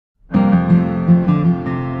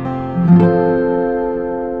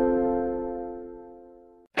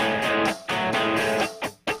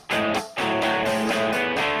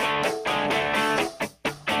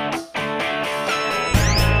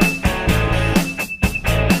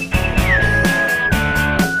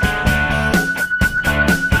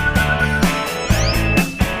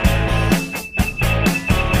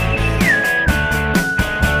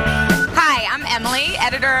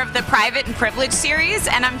Privilege series,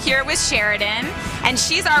 and I'm here with Sheridan, and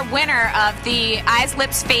she's our winner of the Eyes,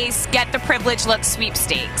 Lips, Face Get the Privilege Look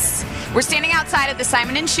Sweepstakes. We're standing outside of the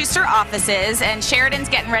Simon & Schuster offices, and Sheridan's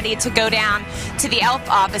getting ready to go down to the e.l.f.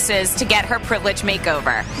 offices to get her Privilege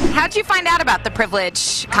makeover. How'd you find out about the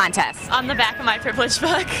Privilege contest? On the back of my Privilege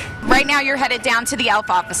book. Right now you're headed down to the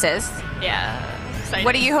e.l.f. offices. Yeah, excited.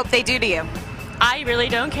 What do you hope they do to you? I really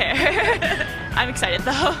don't care. I'm excited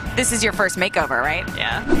though. This is your first makeover, right?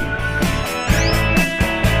 Yeah.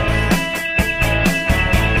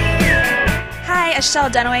 Hi, Ashelle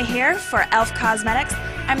Dunaway here for e.l.f. Cosmetics.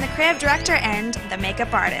 I'm the creative director and the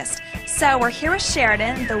makeup artist. So we're here with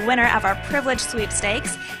Sheridan, the winner of our Privilege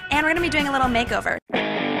Sweepstakes, and we're going to be doing a little makeover.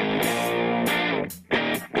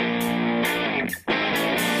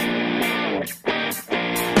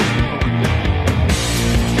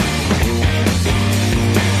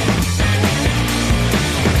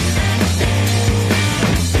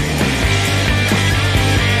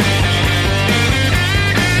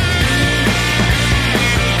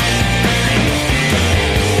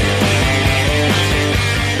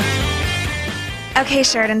 Okay,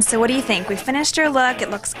 Sheridan, so what do you think? We finished your look. It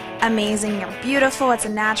looks amazing. You're beautiful. It's a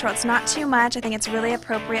natural. It's not too much. I think it's really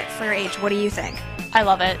appropriate for your age. What do you think? I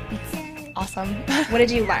love it. It's awesome. What did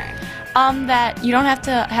you learn? That you don't have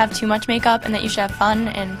to have too much makeup and that you should have fun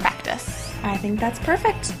and practice. I think that's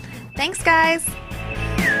perfect. Thanks, guys.